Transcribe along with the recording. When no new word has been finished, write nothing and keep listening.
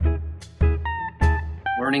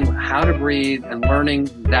learning how to breathe and learning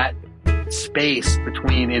that space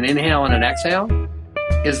between an inhale and an exhale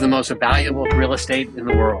is the most valuable real estate in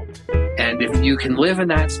the world. And if you can live in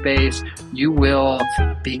that space, you will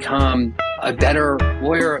become a better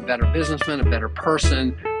lawyer, a better businessman, a better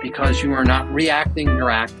person, because you are not reacting, you're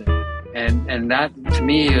acting. And that, to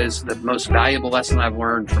me, is the most valuable lesson I've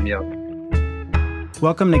learned from yoga.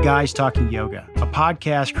 Welcome to Guys Talking Yoga, a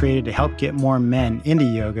podcast created to help get more men into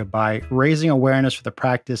yoga by raising awareness for the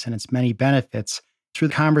practice and its many benefits through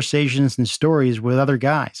conversations and stories with other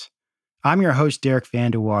guys. I'm your host, Derek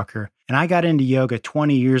Vanderwalker, and I got into yoga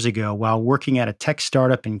 20 years ago while working at a tech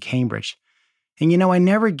startup in Cambridge. And I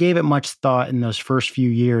never gave it much thought in those first few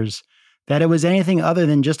years that it was anything other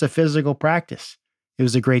than just a physical practice. It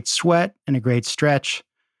was a great sweat and a great stretch,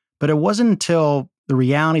 but it wasn't until the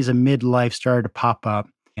realities of midlife started to pop up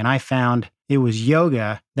and I found it was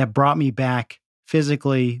yoga that brought me back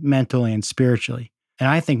physically, mentally, and spiritually. And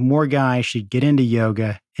I think more guys should get into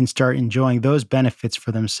yoga and start enjoying those benefits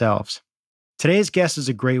for themselves. Today's guest is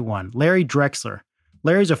a great one, Larry Drexler.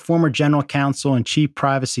 Larry's a former general counsel and chief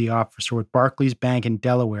privacy officer with Barclays Bank in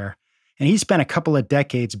Delaware, and he spent a couple of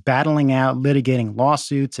decades battling out, litigating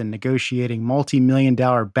lawsuits, and negotiating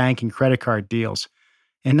multi-million-dollar bank and credit card deals.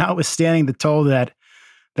 And notwithstanding the toll that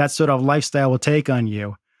sort of lifestyle will take on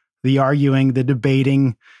you, the arguing, the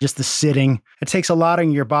debating, just the sitting, it takes a lot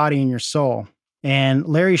on your body and your soul. And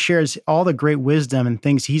Larry shares all the great wisdom and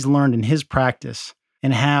things he's learned in his practice,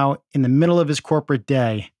 and how in the middle of his corporate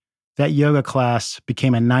day, that yoga class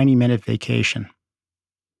became a 90-minute vacation.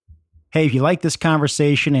 Hey, if you like this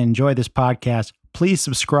conversation and enjoy this podcast, please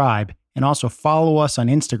subscribe and also follow us on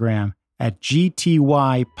Instagram at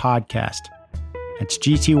GTY Podcast. It's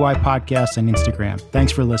GTY Podcast on Instagram.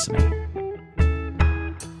 Thanks for listening.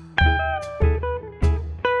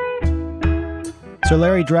 So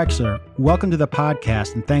Larry Drexler, welcome to the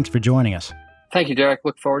podcast and thanks for joining us. Thank you, Derek.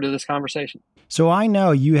 Look forward to this conversation. So I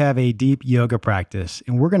know you have a deep yoga practice,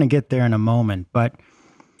 and we're going to get there in a moment, but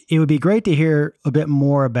it would be great to hear a bit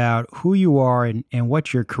more about who you are and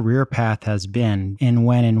what your career path has been and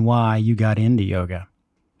when and why you got into yoga.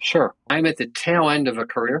 Sure. I'm at the tail end of a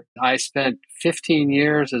career. I spent 15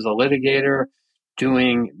 years as a litigator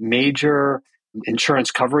doing major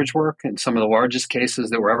insurance coverage work in some of the largest cases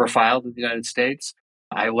that were ever filed in the United States.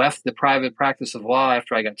 I left the private practice of law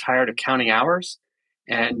after I got tired of counting hours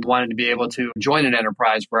and wanted to be able to join an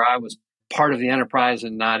enterprise where I was part of the enterprise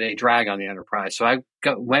and not a drag on the enterprise. So I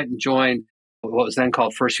went and joined what was then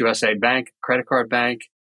called First USA Bank, credit card bank.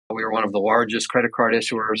 We were one of the largest credit card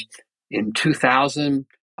issuers. In 2000,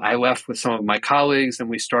 I left with some of my colleagues and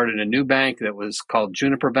we started a new bank that was called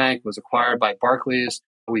Juniper Bank, was acquired by Barclays.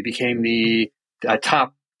 We became the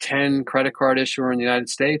top 10 credit card issuer in the United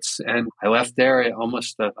States. And I left there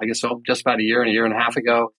almost, just about a year and a half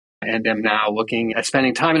ago. And am now looking at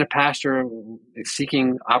spending time in a pasture,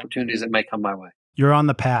 seeking opportunities that may come my way. You're on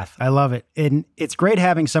the path. I love it. And it's great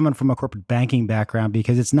having someone from a corporate banking background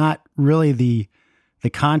because it's not really the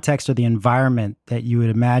context or the environment that you would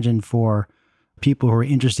imagine for people who are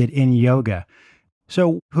interested in yoga.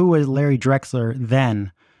 So who was Larry Drexler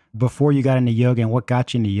then before you got into yoga, and what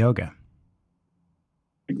got you into yoga?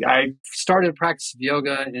 I started a practice of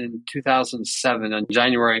yoga in 2007 on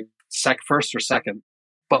January 1st or 2nd.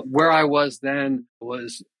 But where I was then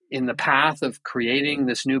was in the path of creating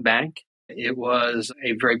this new bank. It was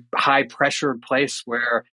a very high pressure place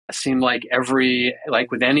where it seemed like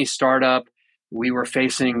with any startup, we were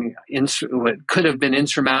facing what could have been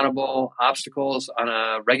insurmountable obstacles on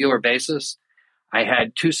a regular basis. I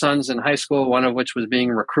had two sons in high school, one of which was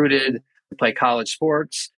being recruited to play college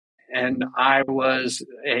sports. And I was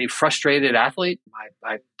a frustrated athlete.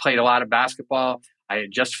 I played a lot of basketball. I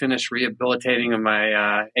had just finished rehabilitating of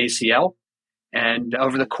my ACL. And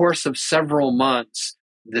over the course of several months,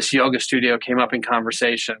 this yoga studio came up in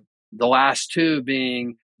conversation. The last two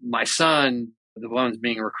being my son, the one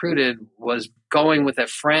being recruited, was going with a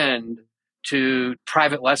friend to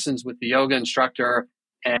private lessons with the yoga instructor.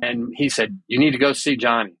 And he said, you need to go see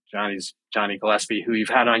Johnny. Johnny's Johnny Gillespie, who you've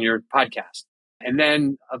had on your podcast. And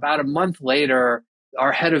then about a month later,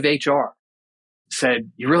 our head of HR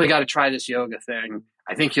said, you really got to try this yoga thing.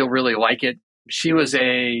 I think you'll really like it. She is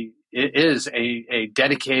a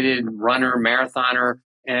dedicated runner, marathoner,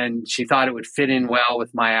 and she thought it would fit in well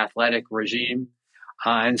with my athletic regime.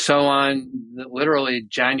 And so on, literally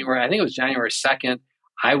January 2nd,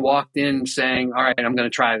 I walked in saying, all right, I'm going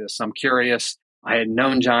to try this. I'm curious. I had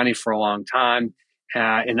known Johnny for a long time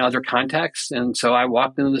in other contexts. And so I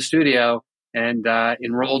walked into the studio and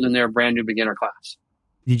enrolled in their brand new beginner class.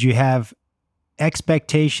 Did you have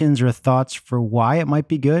expectations or thoughts for why it might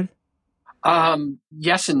be good?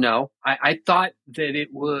 Yes and no. I thought that it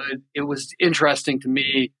was interesting to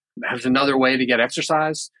me. It was another way to get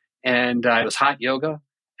exercise, and it was hot yoga.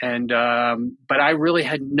 But I really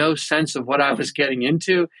had no sense of what I was getting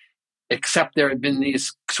into, except there had been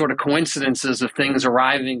these sort of coincidences of things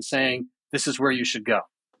arriving saying, this is where you should go.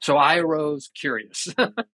 So I arose curious.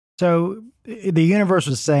 So the universe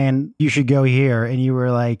was saying you should go here, and you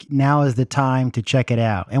were like, now is the time to check it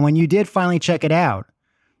out. And when you did finally check it out,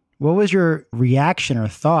 what was your reaction or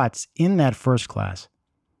thoughts in that first class?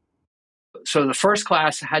 So the first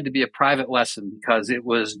class had to be a private lesson because it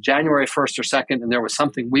was January 1st or 2nd, and there was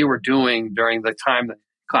something we were doing during the time of the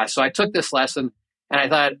class. So I took this lesson and I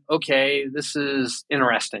thought, okay, this is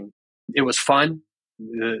interesting. It was fun.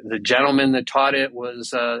 The gentleman that taught it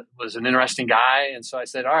was an interesting guy. And so I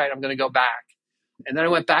said, all right, I'm going to go back. And then I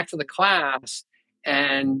went back to the class,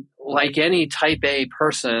 and like any type A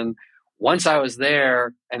person, once I was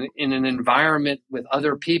there and in an environment with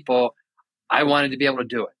other people, I wanted to be able to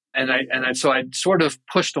do it. So I sort of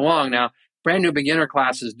pushed along. Now, brand new beginner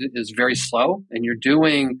class is very slow, and you're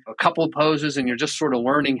doing a couple of poses and you're just sort of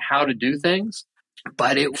learning how to do things.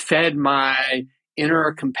 But it fed my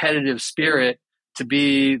inner competitive spirit to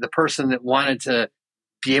be the person that wanted to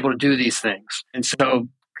be able to do these things. And so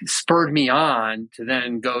spurred me on to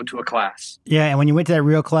then go to a class. Yeah. And when you went to that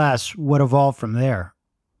real class, what evolved from there?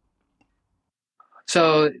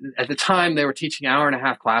 So at the time, they were teaching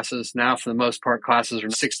hour-and-a-half classes. Now, for the most part, classes are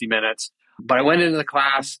 60 minutes. But I went into the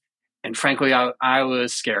class, and frankly, I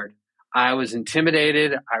was scared. I was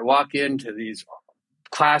intimidated. I walk into these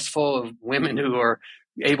class full of women who are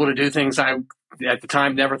able to do things I, at the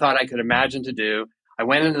time, never thought I could imagine to do. I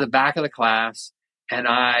went into the back of the class, and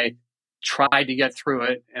I tried to get through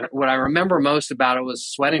it. And what I remember most about it was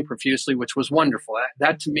sweating profusely, which was wonderful.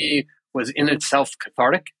 That to me was in itself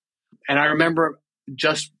cathartic. And I remember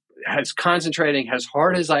just concentrating as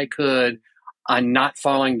hard as I could on not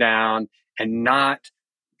falling down and not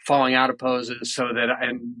falling out of poses, so that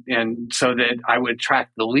I would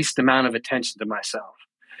attract the least amount of attention to myself.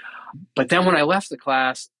 But then when I left the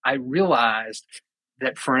class, I realized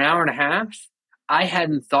that for an hour and a half, I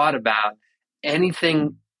hadn't thought about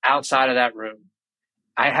anything outside of that room.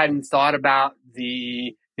 I hadn't thought about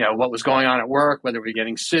what was going on at work, whether we were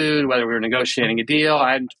getting sued, whether we were negotiating a deal.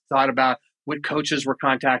 I hadn't thought about what coaches were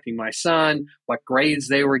contacting my son, what grades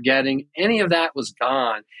they were getting. Any of that was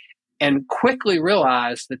gone. And quickly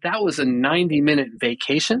realized that that was a 90-minute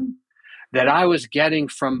vacation that I was getting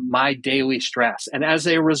from my daily stress. And as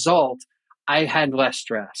a result, I had less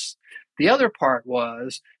stress. The other part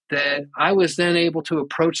was that I was then able to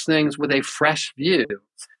approach things with a fresh view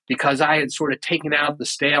because I had sort of taken out the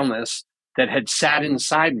staleness that had sat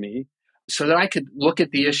inside me, so that I could look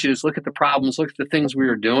at the issues, look at the problems, look at the things we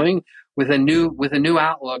were doing with a new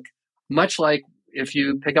outlook, much like if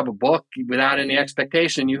you pick up a book without any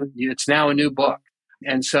expectation, it's now a new book.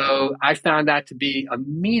 And so I found that to be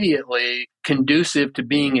immediately conducive to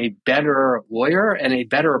being a better lawyer and a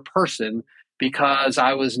better person, because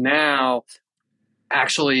I was now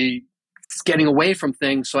actually getting away from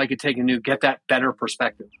things so I could get that better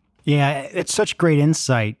perspective. Yeah, it's such great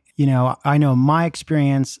insight. I know my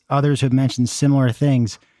experience, others have mentioned similar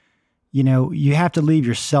things. You have to leave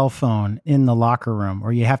your cell phone in the locker room,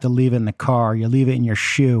 or you have to leave it in the car, you leave it in your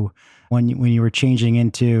shoe when you were changing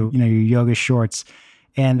into, your yoga shorts.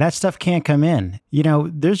 And that stuff can't come in.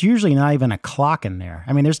 There's usually not even a clock in there.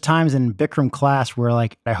 I mean, there's times in Bikram class where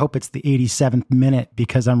I hope it's the 87th minute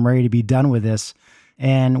because I'm ready to be done with this.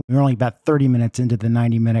 And we're only about 30 minutes into the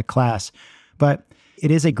 90-minute class. But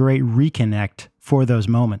it is a great reconnect for those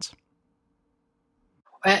moments.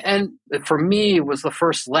 And for me, it was the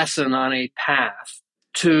first lesson on a path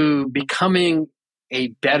to becoming a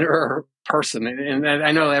better person. And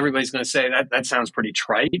I know everybody's going to say that sounds pretty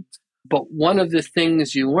trite, but one of the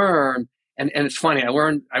things you learn, and it's funny, I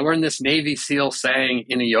learned this Navy SEAL saying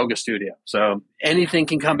in a yoga studio. So anything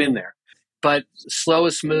can come in there, but slow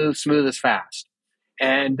is smooth, smooth is fast.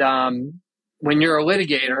 And when you're a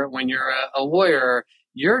litigator, when you're a lawyer,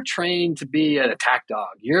 you're trained to be an attack dog.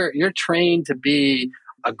 You're trained to be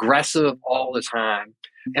aggressive all the time.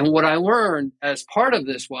 And what I learned as part of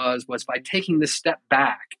this was by taking this step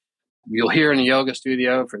back. You'll hear in a yoga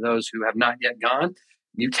studio, for those who have not yet gone,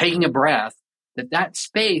 you taking a breath, that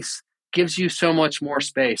space gives you so much more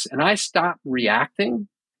space. And I stopped reacting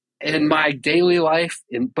in my daily life,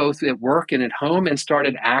 in both at work and at home, and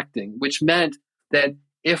started acting, which meant that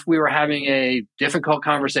if we were having a difficult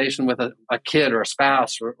conversation with a kid or a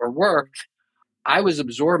spouse or work, I was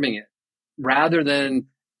absorbing it rather than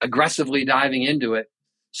aggressively diving into it.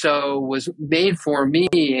 So was made for me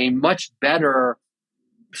a much better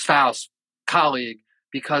spouse, colleague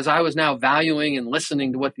because I was now valuing and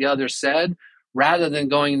listening to what the other said rather than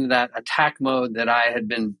going into that attack mode that I had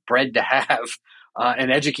been bred to have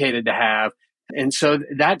and educated to have. And so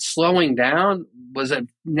that slowing down was a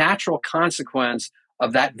natural consequence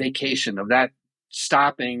of that vacation, of that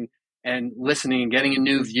stopping and listening and getting a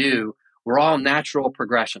new view. We're all natural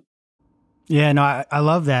progression. Yeah, no, I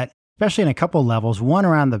love that, especially in a couple levels. One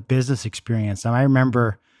around the business experience. I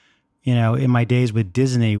remember, in my days with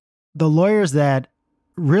Disney, the lawyers that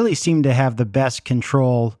really seemed to have the best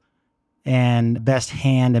control and best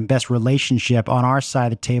hand and best relationship on our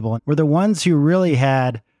side of the table were the ones who really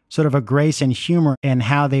had sort of a grace and humor in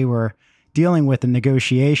how they were dealing with the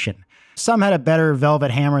negotiation. Some had a better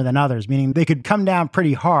velvet hammer than others, meaning they could come down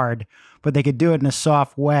pretty hard, but they could do it in a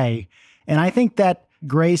soft way. And I think that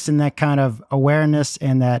grace and that kind of awareness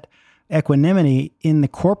and that equanimity in the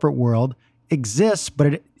corporate world exists,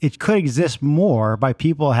 but it could exist more by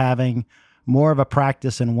people having more of a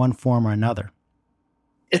practice in one form or another.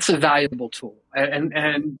 It's a valuable tool.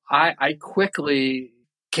 And I quickly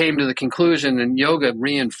came to the conclusion, and yoga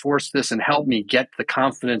reinforced this and helped me get the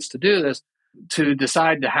confidence to do this, to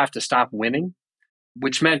decide to have to stop winning,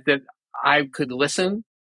 which meant that I could listen.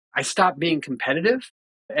 I stopped being competitive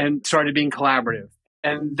and started being collaborative.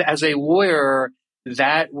 And as a lawyer,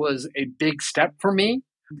 that was a big step for me,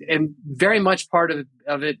 and very much part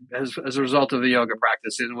of it as a result of the yoga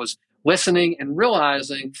practice. It was listening and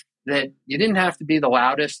realizing that you didn't have to be the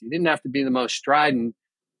loudest, you didn't have to be the most strident,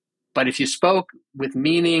 but if you spoke with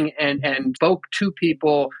meaning and spoke to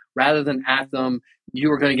people rather than at them, you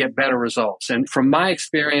were going to get better results. And from my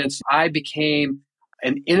experience, I became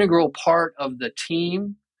an integral part of the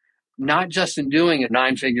team, not just in doing a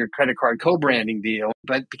 9-figure credit card co-branding deal,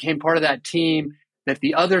 but became part of that team that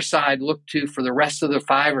the other side looked to for the rest of the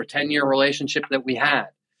 5 or 10-year relationship that we had,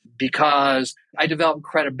 because I developed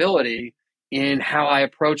credibility in how I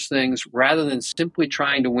approach things rather than simply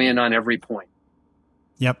trying to win on every point.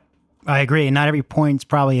 Yep, I agree. And not every point's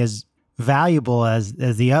probably as valuable as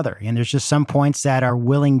the other. And there's just some points that are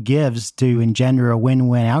willing gives to engender a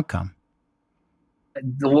win-win outcome.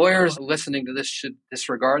 The lawyers listening to this should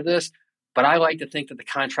disregard this, but I like to think that the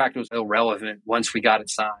contract was irrelevant once we got it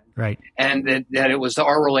signed. Right. And that it was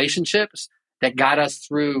our relationships that got us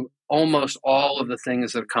through almost all of the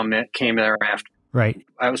things that came thereafter. Right.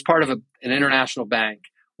 I was part of an international bank.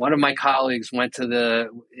 One of my colleagues went to the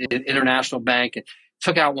international bank and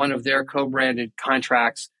took out one of their co-branded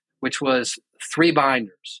contracts, which was 3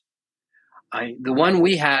 binders. The one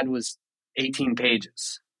we had was 18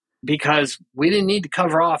 pages because we didn't need to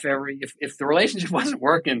cover off if the relationship wasn't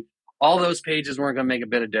working, all those pages weren't going to make a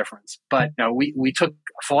bit of difference. But we took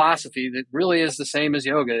a philosophy that really is the same as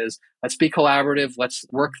yoga is, let's be collaborative, let's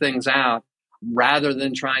work things out, rather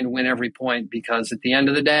than trying to win every point, because at the end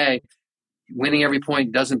of the day, winning every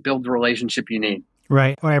point doesn't build the relationship you need.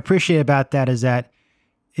 Right. What I appreciate about that is that,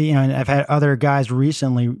 and I've had other guys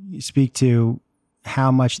recently speak to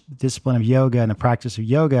how much the discipline of yoga and the practice of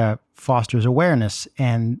yoga fosters awareness.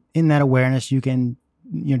 And in that awareness, you can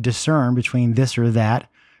discern between this or that,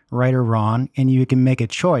 right or wrong, and you can make a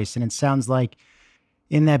choice. And it sounds like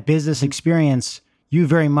in that business experience, you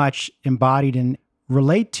very much embodied and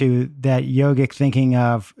relate to that yogic thinking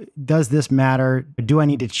of, does this matter? Do I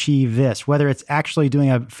need to achieve this? Whether it's actually doing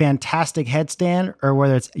a fantastic headstand or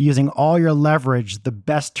whether it's using all your leverage, the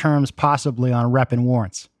best terms possibly on rep and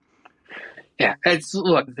warrants. Yeah,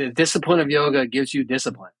 look, the discipline of yoga gives you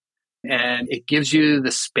discipline, and it gives you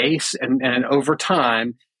the space. And over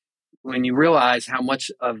time, when you realize how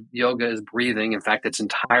much of yoga is breathing, in fact, it's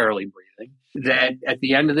entirely breathing, that at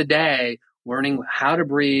the end of the day, learning how to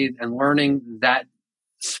breathe and learning that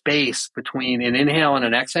space between an inhale and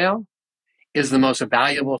an exhale is the most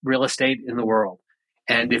valuable real estate in the world.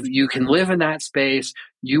 And if you can live in that space,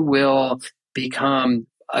 you will become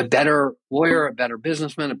a better lawyer, a better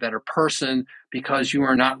businessman, a better person, because you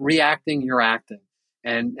are not reacting, you're acting.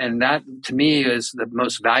 And that, to me, is the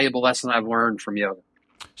most valuable lesson I've learned from yoga.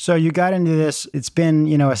 So you got into this, it's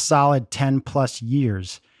been, a solid 10 plus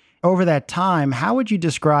years. Over that time, how would you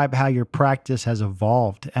describe how your practice has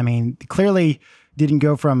evolved? I mean, clearly didn't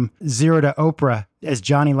go from 0 to Oprah, as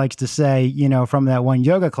Johnny likes to say, from that one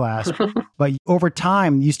yoga class. But over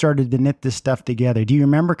time, you started to knit this stuff together. Do you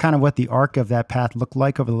remember kind of what the arc of that path looked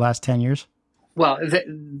like over the last 10 years? Well,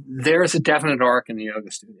 there's a definite arc in the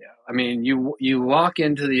yoga studio. I mean, you walk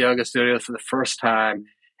into the yoga studio for the first time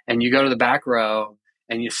and you go to the back row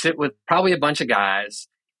and you sit with probably a bunch of guys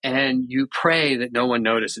and you pray that no one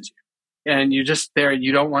notices you. And you're just there.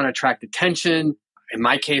 You don't want to attract attention. In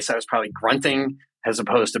my case, I was probably grunting as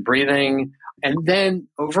opposed to breathing. And then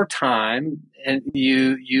over time, and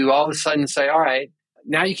you all of a sudden say, all right,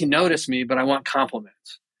 now you can notice me, but I want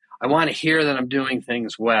compliments. I want to hear that I'm doing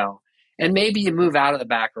things well. And maybe you move out of the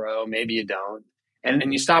back row, maybe you don't. And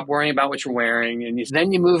then you stop worrying about what you're wearing. And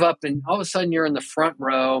then you move up, and all of a sudden you're in the front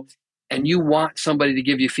row and you want somebody to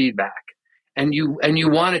give you feedback. And you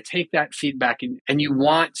want to take that feedback and you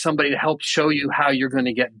want somebody to help show you how you're going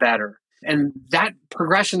to get better. And that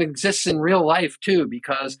progression exists in real life too,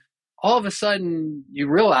 because all of a sudden you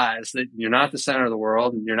realize that you're not the center of the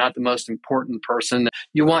world and you're not the most important person.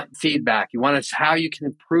 You want feedback. You want it's how you can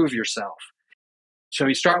improve yourself. So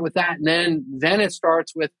you start with that, and then it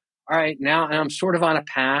starts with, all right, now I'm sort of on a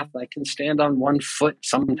path. I can stand on one foot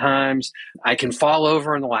sometimes. I can fall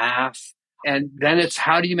over and laugh. And then it's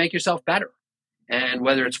how do you make yourself better? And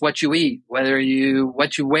whether it's what you eat, what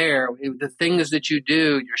you wear, the things that you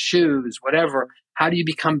do, your shoes, whatever, how do you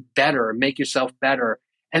become better, make yourself better?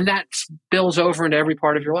 And that spills over into every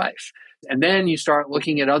part of your life. And then you start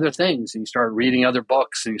looking at other things and you start reading other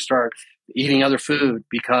books and you start eating other food,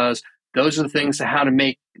 because those are the things to how to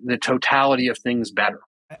make the totality of things better.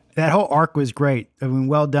 That whole arc was great. I mean,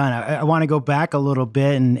 well done. I want to go back a little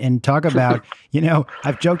bit and talk about,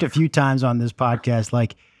 I've joked a few times on this podcast,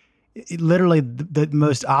 like literally the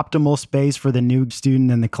most optimal space for the new student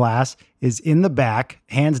in the class is in the back,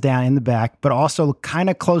 hands down in the back, but also kind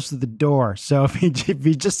of close to the door. So if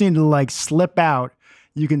you just need to like slip out,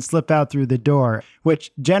 you can slip out through the door,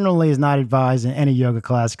 which generally is not advised in any yoga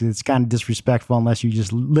class because it's kind of disrespectful unless you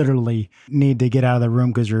just literally need to get out of the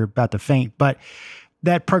room because you're about to faint. But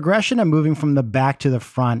that progression of moving from the back to the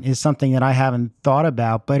front is something that I haven't thought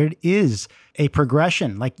about, but it is a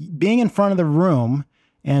progression. Like being in front of the room,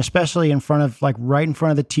 and especially in front of, like right in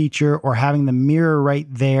front of the teacher, or having the mirror right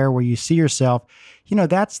there where you see yourself,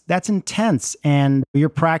 that's intense. And your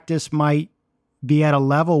practice might be at a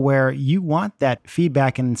level where you want that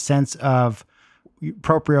feedback and sense of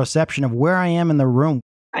proprioception of where I am in the room.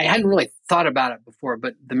 I hadn't really thought about it before,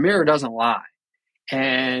 but the mirror doesn't lie.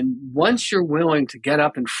 And once you're willing to get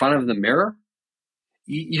up in front of the mirror,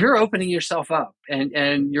 you're opening yourself up,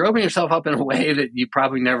 and you're opening yourself up in a way that you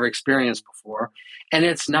probably never experienced before. And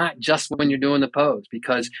it's not just when you're doing the pose,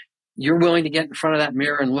 because you're willing to get in front of that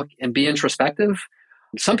mirror and look and be introspective.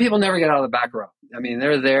 Some people never get out of the back row. I mean,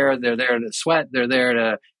 they're there to sweat. They're there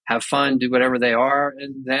to have fun, do whatever they are.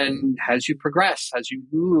 And then as you progress, as you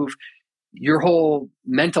move, your whole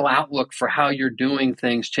mental outlook for how you're doing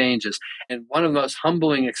things changes. And one of the most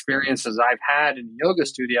humbling experiences I've had in a yoga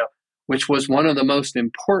studio, which was one of the most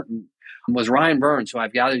important, was Ryan Burns, who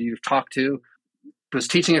I've gathered you've talked to, was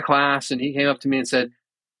teaching a class, and he came up to me and said,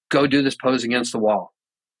 go do this pose against the wall.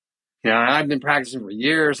 I've been practicing for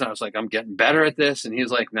years, and I was like, I'm getting better at this. And he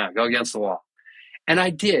was like, no, go against the wall. And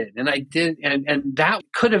I did. And that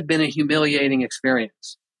could have been a humiliating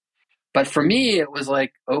experience. But for me, it was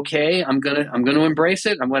like, okay, I'm going to embrace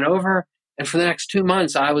it. I went over, and for the next 2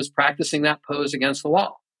 months, I was practicing that pose against the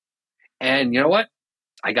wall. And you know what?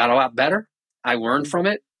 I got a lot better. I learned from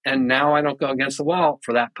it. And now I don't go against the wall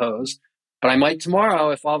for that pose. But I might tomorrow,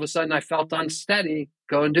 if all of a sudden I felt unsteady,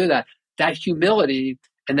 go and do that. That humility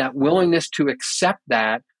and that willingness to accept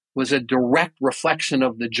that was a direct reflection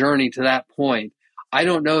of the journey to that point. I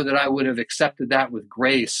don't know that I would have accepted that with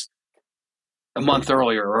grace a month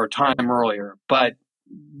earlier or a time earlier, but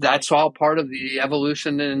that's all part of the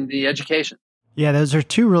evolution and the education. Yeah, those are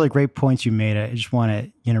two really great points you made. I just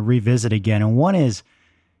want to revisit again. And one is,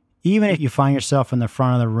 even if you find yourself in the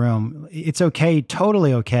front of the room, it's okay,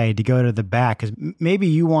 totally okay to go to the back, because maybe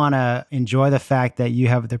you want to enjoy the fact that you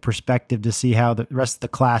have the perspective to see how the rest of the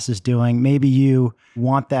class is doing. Maybe you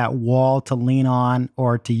want that wall to lean on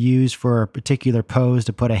or to use for a particular pose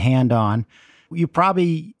to put a hand on. You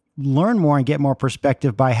probably learn more and get more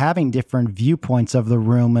perspective by having different viewpoints of the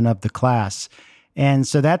room and of the class. And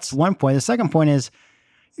so that's one point. The second point is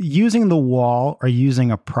using the wall or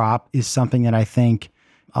using a prop is something that I think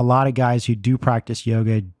a lot of guys who do practice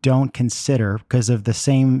yoga don't consider because of the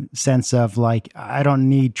same sense of like, I don't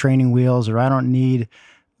need training wheels or I don't need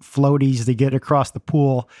floaties to get across the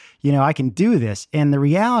pool. I can do this. And the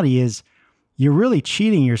reality is you're really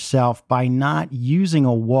cheating yourself by not using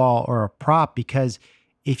a wall or a prop, because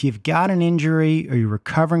if you've got an injury or you're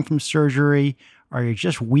recovering from surgery or you're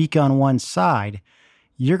just weak on one side,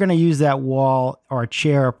 you're going to use that wall or a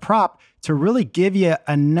chair or prop to really give you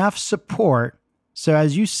enough support. So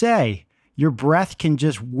as you say, your breath can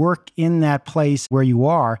just work in that place where you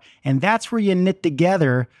are. And that's where you knit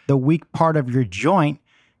together the weak part of your joint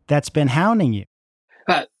that's been hounding you.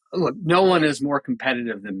 Look, no one is more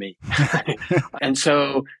competitive than me. And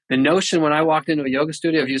so the notion when I walked into a yoga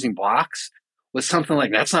studio of using blocks was something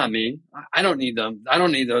like, that's not me. I don't need them. I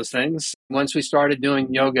don't need those things. Once we started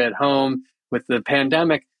doing yoga at home with the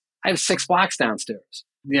pandemic, I have 6 blocks downstairs.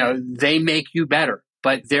 They make you better,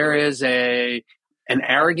 but there is an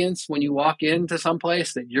arrogance when you walk into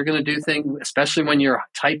someplace that you're going to do things, especially when you're a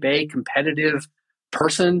type A competitive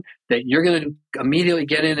person, that you're going to immediately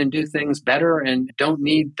get in and do things better and don't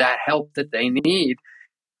need that help that they need.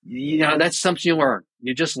 That's something you learn.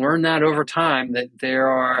 You just learn that over time, that there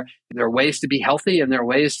are ways to be healthy and there are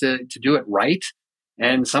ways to do it right.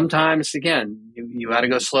 And sometimes, again, you got to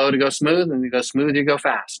go slow to go smooth, and you go smooth, you go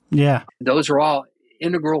fast. Yeah. Those are all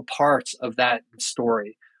integral parts of that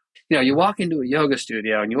story. You walk into a yoga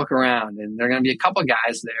studio and you look around, and there are going to be a couple of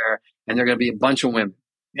guys there, and there are going to be a bunch of women.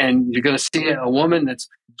 And you're going to see a woman that's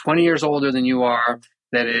 20 years older than you are,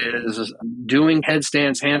 that is doing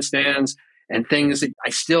headstands, handstands, and things that I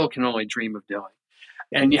still can only dream of doing.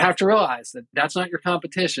 And you have to realize that that's not your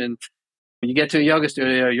competition. When you get to a yoga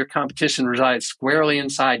studio, your competition resides squarely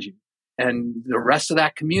inside you. And the rest of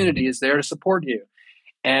that community is there to support you.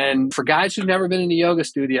 And for guys who've never been in a yoga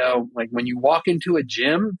studio, like when you walk into a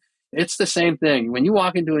gym, it's the same thing. When you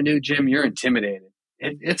walk into a new gym, you're intimidated.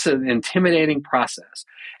 It's an intimidating process.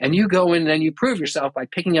 And you go in and then you prove yourself by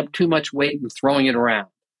picking up too much weight and throwing it around.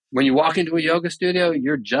 When you walk into a yoga studio,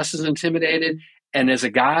 you're just as intimidated. And as a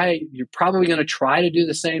guy, you're probably going to try to do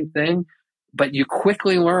the same thing, but you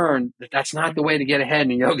quickly learn that that's not the way to get ahead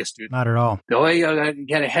in a yoga studio. Not at all. The way you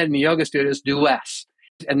get ahead in a yoga studio is do less.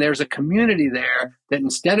 And there's a community there that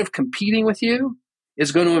instead of competing with you,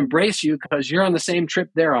 is going to embrace you because you're on the same trip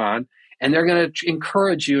they're on, and they're going to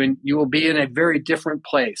encourage you, and you will be in a very different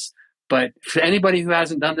place. But for anybody who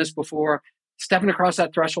hasn't done this before, stepping across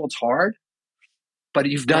that threshold is hard. But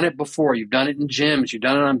you've done it before. You've done it in gyms. You've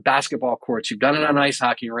done it on basketball courts. You've done it on ice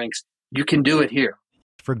hockey rinks. You can do it here.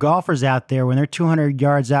 For golfers out there, when they're 200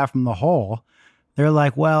 yards out from the hole, they're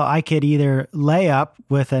like, well, I could either lay up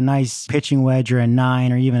with a nice pitching wedge or a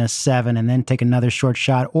 9 or even a 7 and then take another short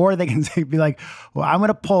shot. Or they can be like, well, I'm going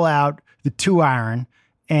to pull out the 2-iron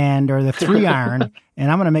or the 3-iron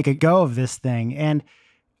and I'm going to make a go of this thing. And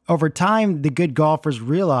over time, the good golfers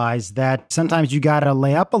realize that sometimes you got to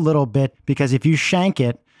lay up a little bit, because if you shank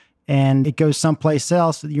it and it goes someplace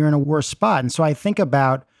else, you're in a worse spot. And so I think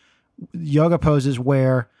about yoga poses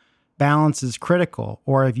where balance is critical,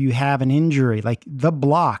 or if you have an injury, like the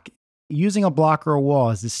block, using a block or a wall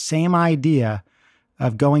is the same idea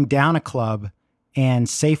of going down a club and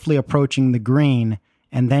safely approaching the green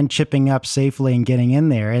and then chipping up safely and getting in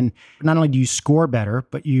there. And not only do you score better,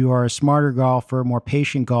 but you are a smarter golfer, more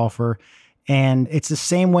patient golfer. And it's the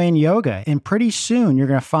same way in yoga. And pretty soon you're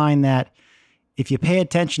going to find that if you pay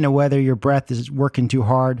attention to whether your breath is working too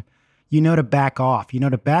hard, you know to back off. You know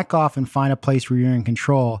to back off and find a place where you're in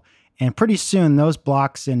control. And pretty soon those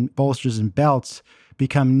blocks and bolsters and belts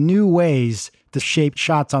become new ways to shape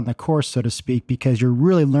shots on the course, so to speak, because you're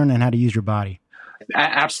really learning how to use your body.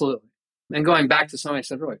 Absolutely. And going back to something I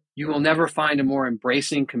said earlier, you will never find a more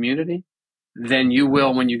embracing community than you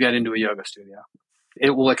will when you get into a yoga studio.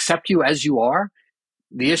 It will accept you as you are.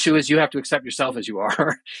 The issue is you have to accept yourself as you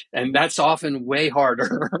are. And that's often way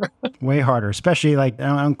harder. Way harder, especially like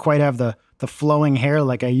I don't quite have the flowing hair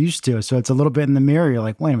like I used to. So it's a little bit in the mirror. You're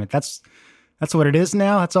like, wait a minute, that's what it is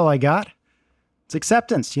now? That's all I got? It's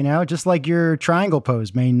acceptance, just like your triangle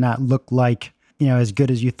pose may not look like, as good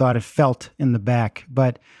as you thought it felt in the back.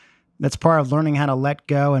 But that's part of learning how to let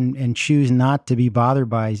go and choose not to be bothered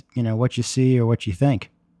by, what you see or what you think.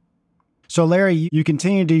 So Larry, you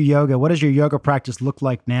continue to do yoga. What does your yoga practice look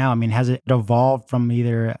like now? I mean, has it evolved from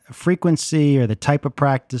either frequency or the type of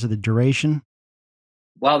practice or the duration?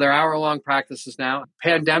 Well, they're hour-long practices now.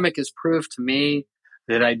 Pandemic has proved to me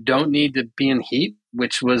that I don't need to be in heat,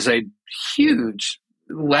 which was a huge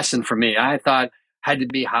lesson for me. I thought I had to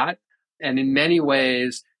be hot. And in many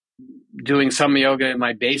ways, doing some yoga in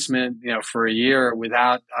my basement, for a year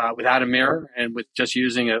without a mirror and with just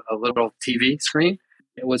using a little TV screen,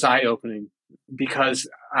 it was eye-opening because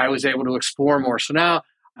I was able to explore more. So now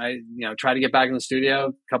I, try to get back in the studio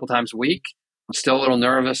a couple times a week. I'm still a little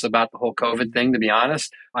nervous about the whole COVID thing, to be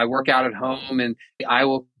honest. I work out at home, and I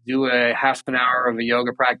will do a half an hour of a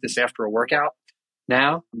yoga practice after a workout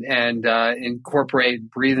now, and incorporate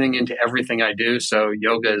breathing into everything I do. So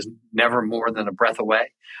yoga is never more than a breath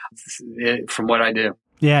away from what I do.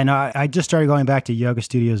 Yeah, no, I just started going back to yoga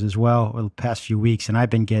studios as well over the past few weeks, and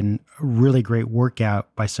I've been getting a really great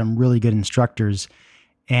workout by some really good instructors.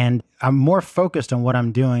 And I'm more focused on what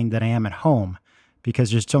I'm doing than I am at home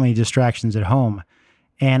because there's so many distractions at home.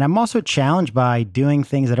 And I'm also challenged by doing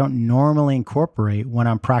things I don't normally incorporate when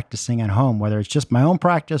I'm practicing at home, whether it's just my own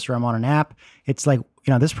practice or I'm on an app. It's like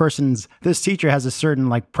this teacher has a certain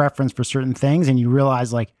like preference for certain things. And you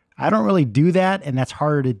realize like, I don't really do that. And that's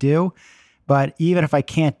harder to do. But even if I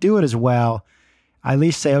can't do it as well, I at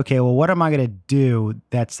least say, okay, well, what am I going to do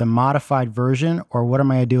that's the modified version, or what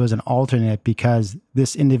am I going to do as an alternate, because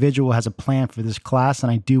this individual has a plan for this class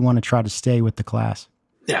and I do want to try to stay with the class.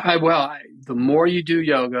 Yeah, the more you do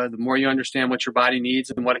yoga, the more you understand what your body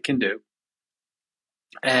needs and what it can do.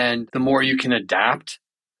 And the more you can adapt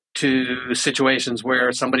to situations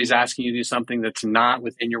where somebody's asking you to do something that's not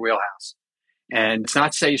within your wheelhouse. And it's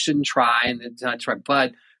not to say you shouldn't try, and it's not try,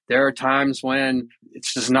 but there are times when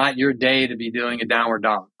it's just not your day to be doing a downward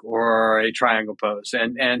dog or a triangle pose.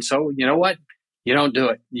 And so, you know what? You don't do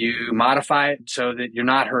it. You modify it so that you're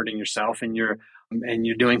not hurting yourself, and you're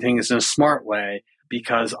doing things in a smart way,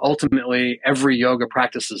 because ultimately every yoga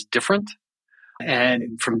practice is different.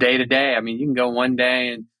 And from day to day, I mean, you can go one day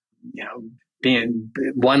and, being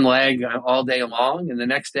one leg all day long, and the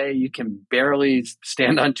next day you can barely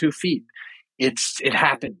stand on 2 feet. It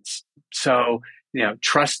happens. So,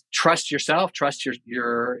 trust yourself, trust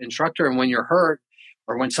your instructor. And when you're hurt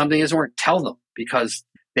or when something isn't working, tell them, because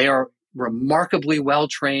they are remarkably well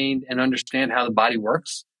trained and understand how the body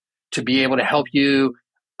works to be able to help you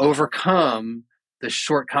overcome the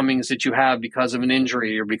shortcomings that you have because of an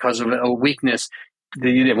injury or because of a weakness.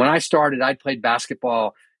 When I started, I played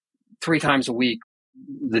basketball 3 times a week.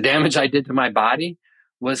 The damage I did to my body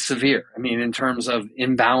was severe. I mean, in terms of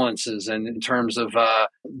imbalances and in terms of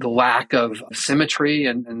the lack of symmetry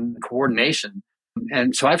and coordination.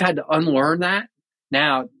 And so I've had to unlearn that.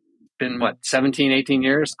 Now, it's been 17, 18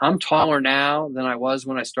 years. I'm taller now than I was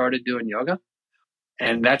when I started doing yoga.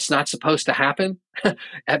 And that's not supposed to happen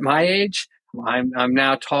at my age. I'm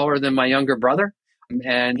now taller than my younger brother,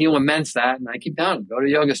 and he laments that. And I keep telling him, go to a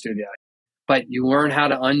yoga studio. But you learn how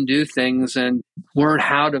to undo things and learn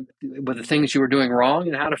with the things you were doing wrong,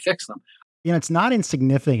 and how to fix them. It's not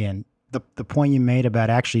insignificant, the point you made about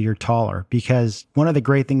actually you're taller, because one of the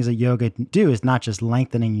great things that yoga can do is not just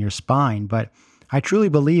lengthening your spine, but I truly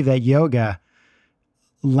believe that yoga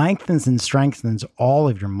lengthens and strengthens all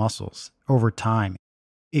of your muscles over time.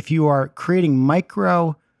 If you are creating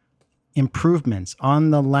micro improvements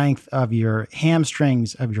on the length of your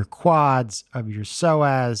hamstrings, of your quads, of your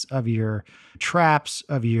psoas, of your traps,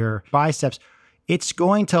 of your biceps, it's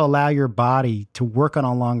going to allow your body to work on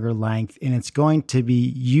a longer length, and it's going to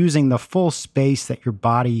be using the full space that your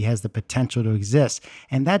body has the potential to exist.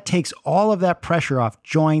 And that takes all of that pressure off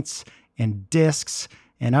joints and discs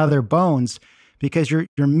and other bones, because your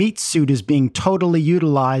meat suit is being totally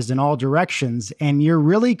utilized in all directions, and you're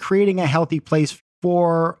really creating a healthy place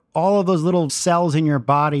for all of those little cells in your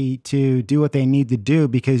body to do what they need to do,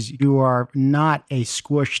 because you are not a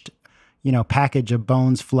squished, package of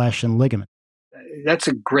bones, flesh, and ligament. That's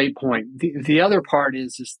a great point. The other part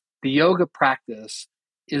is the yoga practice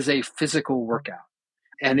is a physical workout,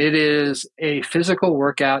 and it is a physical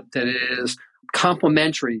workout that is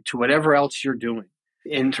complementary to whatever else you're doing.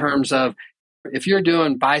 In terms of, if you're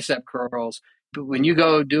doing bicep curls, but when you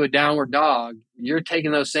go do a downward dog, you're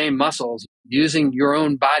taking those same muscles, using your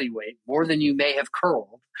own body weight more than you may have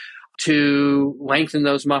curled, to lengthen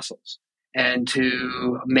those muscles and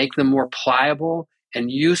to make them more pliable and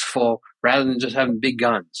useful rather than just having big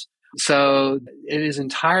guns. So it is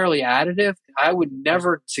entirely additive. I would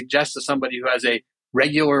never suggest to somebody who has a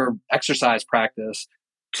regular exercise practice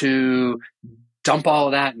to dump all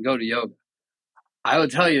of that and go to yoga. I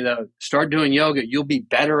would tell you, though, start doing yoga. You'll be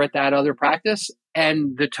better at that other practice.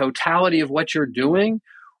 And the totality of what you're doing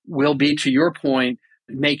will be, to your point,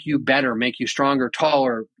 make you better, make you stronger,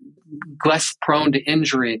 taller, less prone to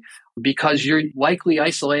injury, because you're likely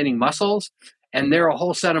isolating muscles. And there are a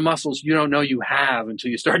whole set of muscles you don't know you have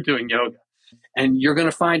until you start doing yoga. And you're going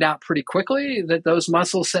to find out pretty quickly that those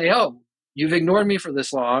muscles say, oh, you've ignored me for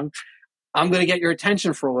this long. I'm going to get your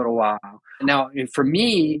attention for a little while. Now, for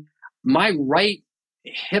me, my right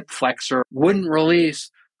hip flexor wouldn't release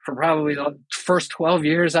for probably the first 12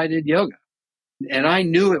 years I did yoga. And I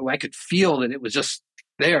knew it. I could feel that it was just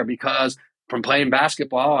there, because from playing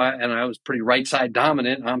basketball, and I was pretty right side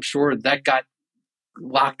dominant, I'm sure that got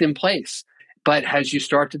locked in place. But as you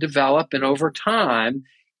start to develop, and over time,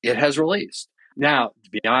 it has released. Now, to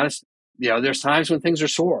be honest, there's times when things are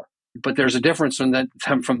sore, but there's a difference from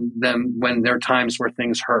them when there are times where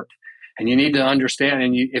things hurt. And you need to understand,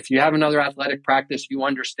 and if you have another athletic practice, you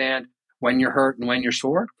understand when you're hurt and when you're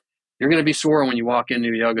sore. You're going to be sore when you walk into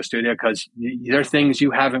a yoga studio, because there are things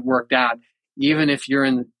you haven't worked out. Even if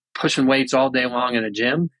you're pushing weights all day long in a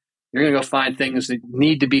gym, you're going to go find things that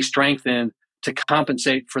need to be strengthened to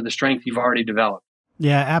compensate for the strength you've already developed.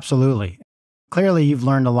 Yeah, absolutely. Clearly, you've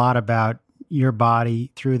learned a lot about your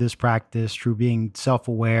body through this practice, through being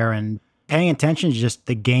self-aware and paying attention to just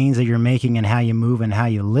the gains that you're making and how you move and how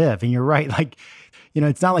you live. And you're right, like,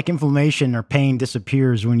 it's not like inflammation or pain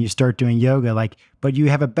disappears when you start doing yoga, but you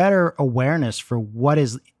have a better awareness for what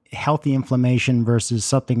is healthy inflammation versus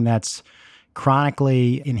something that's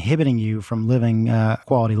chronically inhibiting you from living a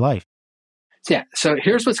quality life. Yeah. So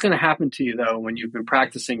here's what's going to happen to you, though, when you've been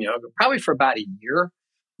practicing yoga, probably for about a year.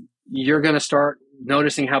 You're going to start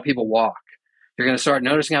noticing how people walk. You're going to start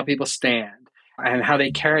noticing how people stand and how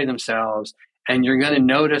they carry themselves. And you're going to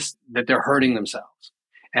notice that they're hurting themselves,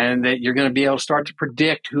 and that you're going to be able to start to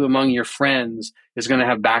predict who among your friends is going to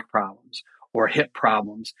have back problems or hip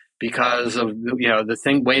problems because of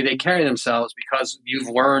the way they carry themselves, because you've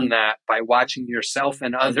learned that by watching yourself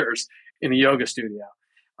and others in a yoga studio.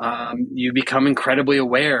 You become incredibly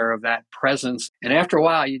aware of that presence. And after a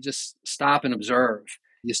while, you just stop and observe.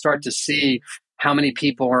 You start to see how many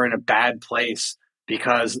people are in a bad place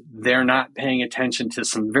because they're not paying attention to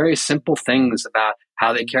some very simple things about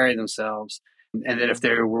how they carry themselves. And that if they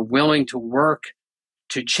were willing to work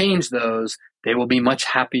to change those, they will be much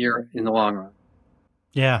happier in the long run.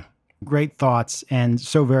 Yeah, great thoughts, and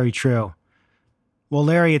so very true. Well,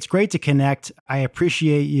 Larry, it's great to connect. I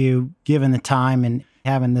appreciate you giving the time and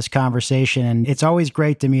having this conversation. And it's always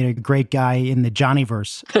great to meet a great guy in the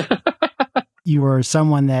Johnnyverse. You were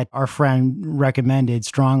someone that our friend recommended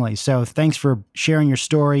strongly. So thanks for sharing your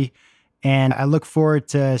story. And I look forward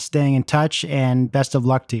to staying in touch, and best of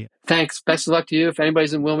luck to you. Thanks. Best of luck to you. If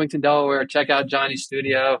anybody's in Wilmington, Delaware, check out Johnny's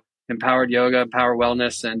studio, Empowered Yoga, Empower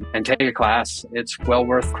Wellness, and take a class. It's well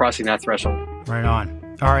worth crossing that threshold. Right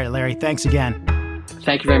on. All right, Larry, thanks again.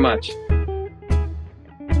 Thank you very much.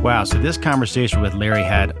 Wow, so this conversation with Larry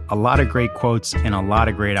had a lot of great quotes and a lot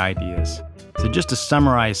of great ideas. So just to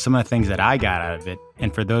summarize some of the things that I got out of it,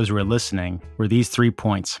 and for those who are listening, were these 3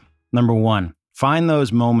 points. Number 1, find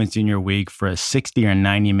those moments in your week for a 60 or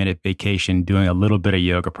 90-minute vacation doing a little bit of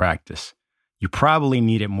yoga practice. You probably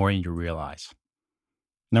need it more than you realize.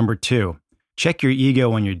 Number 2, check your ego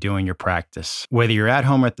when you're doing your practice. Whether you're at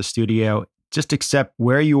home or at the studio, just accept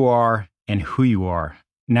where you are and who you are.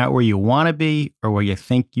 Not where you want to be or where you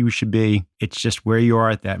think you should be. It's just where you are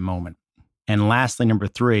at that moment. And lastly, number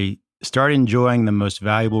 3, start enjoying the most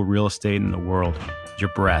valuable real estate in the world, your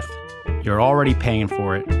breath. You're already paying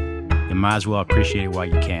for it. You might as well appreciate it while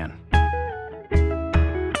you can.